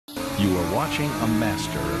You are watching a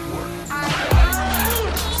master at work.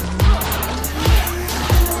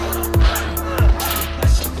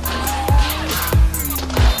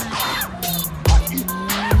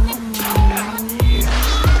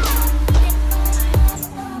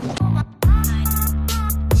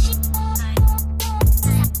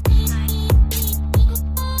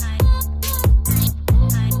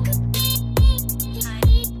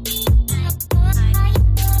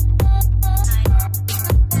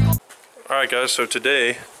 Alright guys, so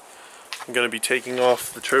today I'm going to be taking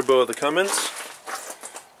off the turbo of the Cummins,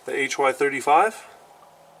 the HY35.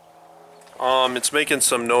 It's making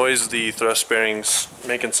some noise, the thrust bearings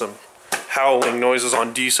making some howling noises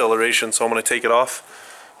on deceleration, so I'm going to take it off,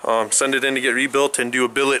 send it in to get rebuilt and do a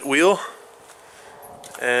billet wheel,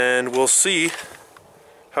 and we'll see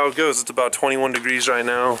how it goes. It's about 21 degrees right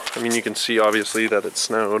now. I mean, you can see obviously that it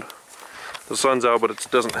snowed. The sun's out, but it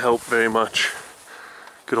doesn't help very much.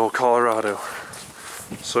 Good old Colorado.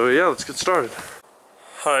 So yeah, let's get started.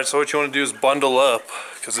 Alright, so what you want to do is bundle up,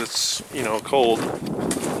 because it's, you know, cold.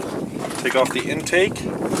 Take off the intake,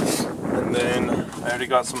 and then I already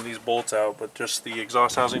got some of these bolts out, but just the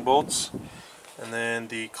exhaust housing bolts, and then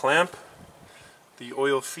the clamp, the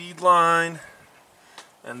oil feed line,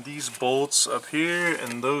 and these bolts up here,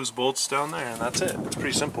 and those bolts down there, and that's it. It's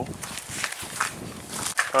pretty simple.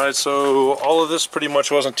 Alright, so all of this pretty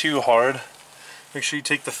much wasn't too hard. Make sure you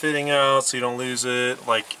take the fitting out so you don't lose it,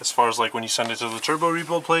 like as far as like when you send it to the turbo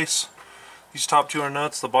rebuild place. These top two are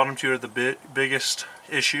nuts, the bottom two are the biggest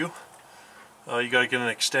issue. You gotta get an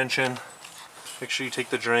extension. Make sure you take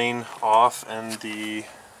the drain off and the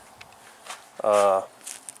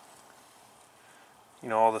you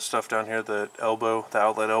know, all the stuff down here, the elbow, the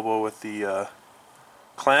outlet elbow with the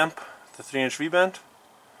clamp, the 3-inch V-bend,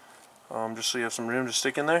 just so you have some room to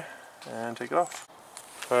stick in there, and take it off.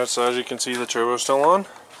 Alright, so as you can see, the turbo's still on.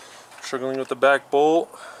 Struggling with the back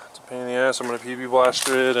bolt. It's a pain in the ass. I'm going to PB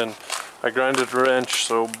blaster it, and I grinded a wrench,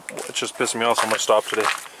 so it's just pissing me off, so I'm going to stop today.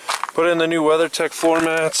 Put in the new WeatherTech floor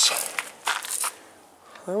mats.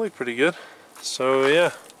 They look pretty good. So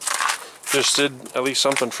yeah, just did at least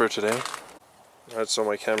something for today. Alright, so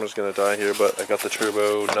my camera's going to die here, but I got the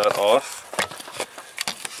turbo nut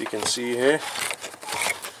off. You can see here.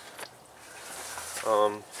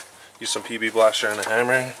 Use some PB blaster and a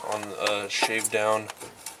hammer on a shaved down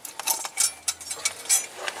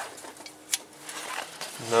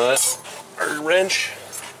nut or wrench.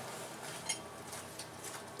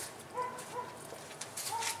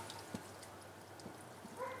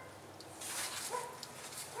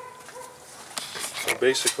 So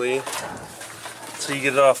basically, so you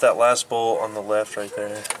get it off that last bolt on the left right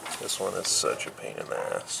there. This one is such a pain in the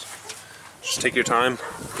ass. Just take your time,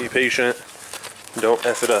 be patient, don't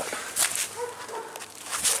F it up.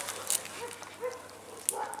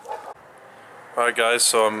 Alright guys,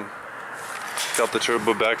 so I'm got the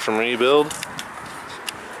turbo back from rebuild.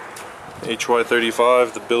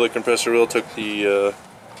 HY35, the billet compressor wheel took the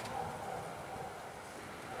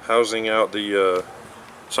housing out, the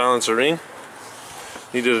silencer ring.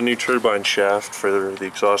 Needed a new turbine shaft for the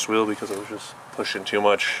exhaust wheel because it was just pushing too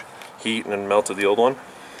much heat and then melted the old one.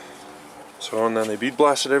 So, and then they bead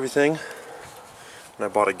blasted everything. And I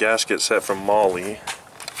bought a gasket set from Molly.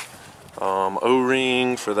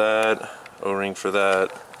 O-ring for that. O-ring for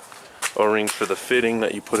that, O-ring for the fitting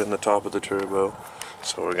that you put in the top of the turbo.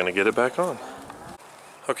 So we're gonna get it back on.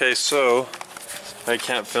 Okay, so I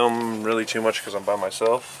can't film really too much because I'm by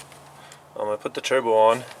myself. I'm gonna put the turbo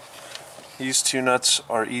on. These two nuts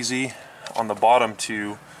are easy. On the bottom two,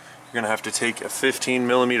 you're gonna have to take a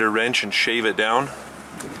 15mm wrench and shave it down.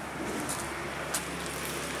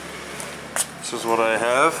 This is what I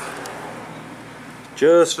have.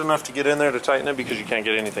 Just enough to get in there to tighten it because you can't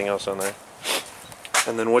get anything else in there.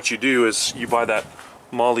 And then what you do is you buy that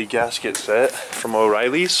Molly gasket set from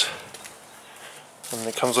O'Reilly's, and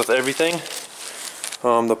it comes with everything.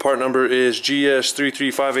 The part number is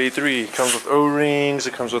GS33583. It comes with O-rings,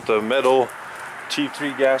 it comes with the metal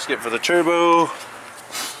T3 gasket for the turbo,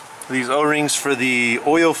 these O-rings for the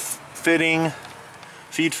oil fitting,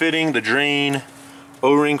 feed fitting, the drain,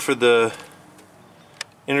 O-ring for the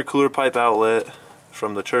intercooler pipe outlet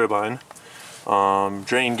from the turbine,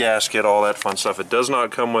 drain gasket, all that fun stuff. It does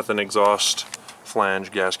not come with an exhaust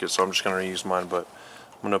flange gasket, so I'm just going to reuse mine, but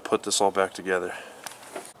I'm going to put this all back together.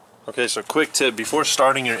 Okay, so quick tip, before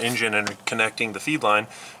starting your engine and connecting the feed line,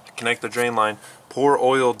 connect the drain line, pour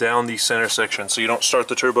oil down the center section so you don't start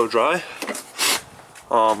the turbo dry.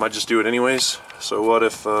 I just do it anyways, so what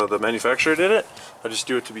if the manufacturer did it? I just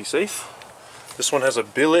do it to be safe. This one has a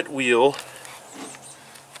billet wheel,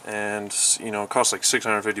 and you know, it costs like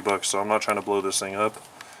 650 bucks, so I'm not trying to blow this thing up.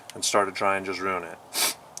 and start to try and just ruin it.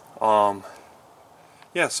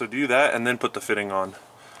 Yeah, so do that and then put the fitting on,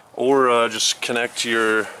 or just connect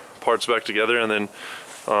your parts back together, and then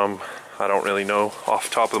I don't really know off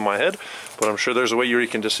the top of my head, but I'm sure there's a way you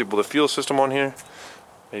can disable the fuel system on here,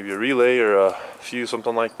 maybe a relay or a fuse,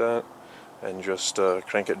 something like that, and just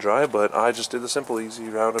crank it dry. But I just did the simple, easy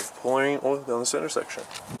route of pouring oil down the center section.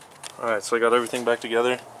 Alright, so I got everything back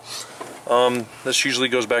together. This usually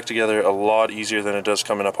goes back together a lot easier than it does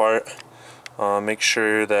coming apart. Make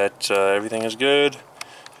sure that everything is good.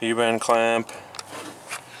 V-band clamp.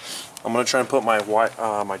 I'm going to try and put my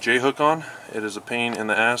my J-hook on. It is a pain in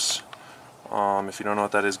the ass. If you don't know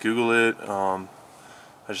what that is, Google it.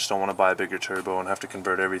 I just don't want to buy a bigger turbo and have to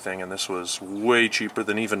convert everything, and this was way cheaper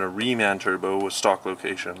than even a reman turbo with stock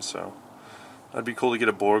locations, so that'd be cool to get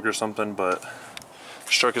a Borg or something, but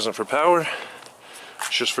this truck isn't for power,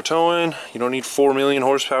 it's just for towing. You don't need 4 million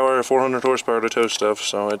horsepower or 400 horsepower to tow stuff,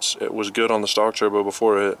 so it was good on the stock turbo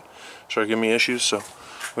before it started giving me issues, so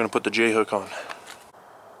I'm going to put the J-hook on.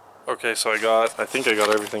 Okay, so I think I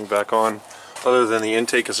got everything back on, other than the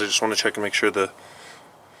intake, because I just want to check and make sure the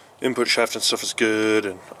input shaft and stuff is good,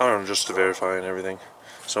 and I don't know, just to verify and everything.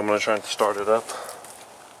 So I'm going to try and start it up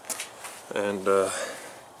and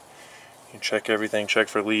check everything, check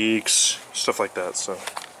for leaks, stuff like that. So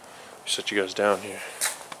set you guys down here.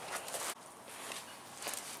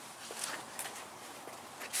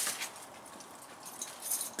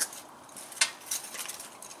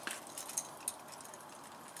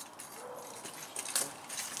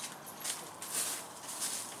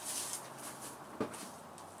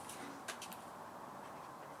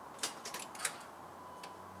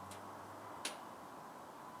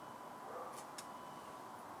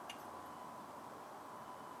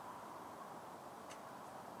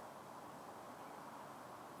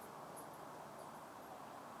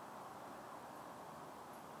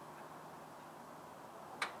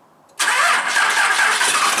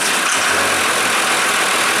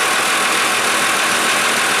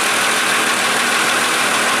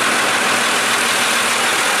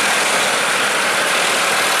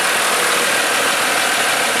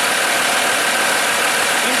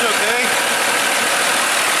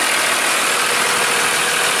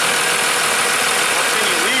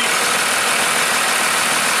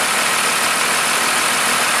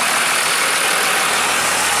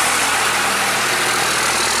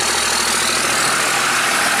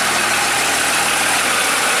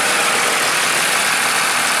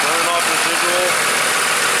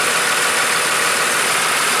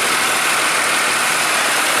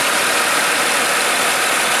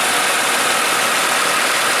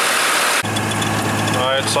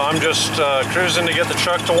 So I'm just cruising to get the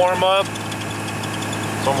truck to warm up.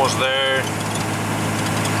 It's almost there.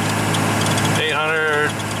 800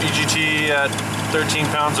 EGT at 13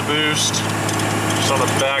 pounds of boost. Just on the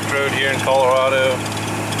back road here in Colorado.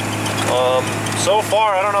 So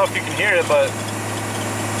far, I don't know if you can hear it, but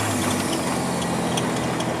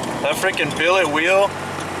that freaking billet wheel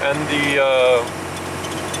and the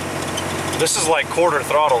this is like quarter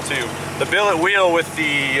throttle too. The billet wheel with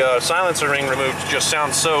the silencer ring removed just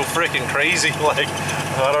sounds so freaking crazy. Like,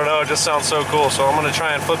 I don't know, it just sounds so cool. So I'm gonna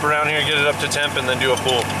try and flip around here, get it up to temp, and then do a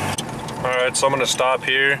pull. All right, so I'm gonna stop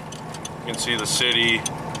here. You can see the city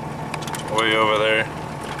way over there.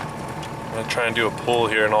 I'm gonna try and do a pull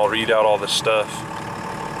here, and I'll read out all this stuff.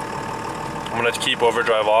 I'm gonna keep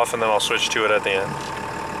overdrive off, and then I'll switch to it at the end.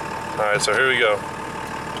 All right, so here we go.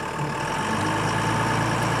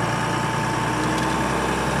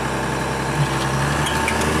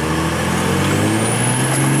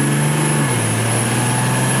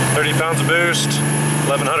 Pounds of boost,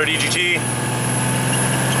 1100 EGT,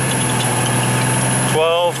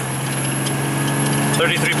 12,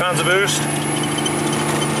 33 pounds of boost,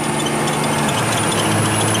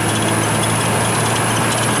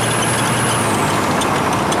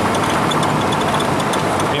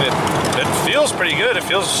 I mean, it feels pretty good. It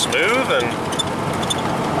feels smooth and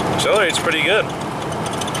accelerates pretty good.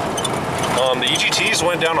 The EGTs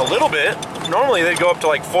went down a little bit. Normally they'd go up to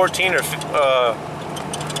like 14 or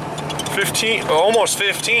 15, almost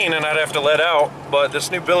 15, and I'd have to let out. But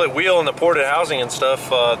this new billet wheel and the ported housing and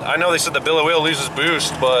stuff, I know they said the billet wheel loses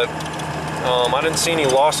boost, but I didn't see any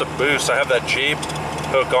loss of boost. I have that J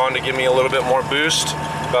hook on to give me a little bit more boost,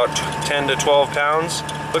 about 10 to 12 pounds.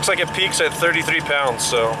 Looks like it peaks at 33 pounds,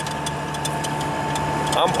 so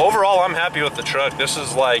overall I'm happy with the truck. This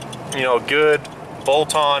is like, you know, good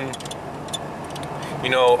bolt-on, you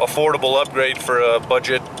know, affordable upgrade for a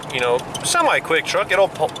budget, you know, semi-quick truck. It'll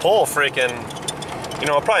pull freaking, you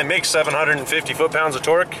know, it'll probably make 750 foot-pounds of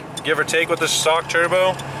torque, give or take, with the stock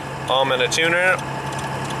turbo and a tuner.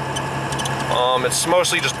 It's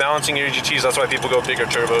mostly just balancing your EGTs. That's why people go bigger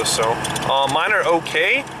turbos. So mine are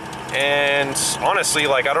okay, and honestly,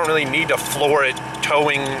 like, I don't really need to floor it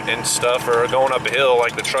towing and stuff or going up a hill.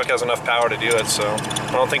 Like, the truck has enough power to do it. So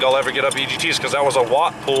I don't think I'll ever get up EGTs because that was a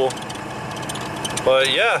watt pull.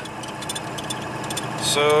 But yeah,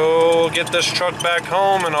 so get this truck back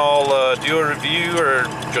home and I'll do a review or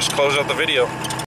just close out the video.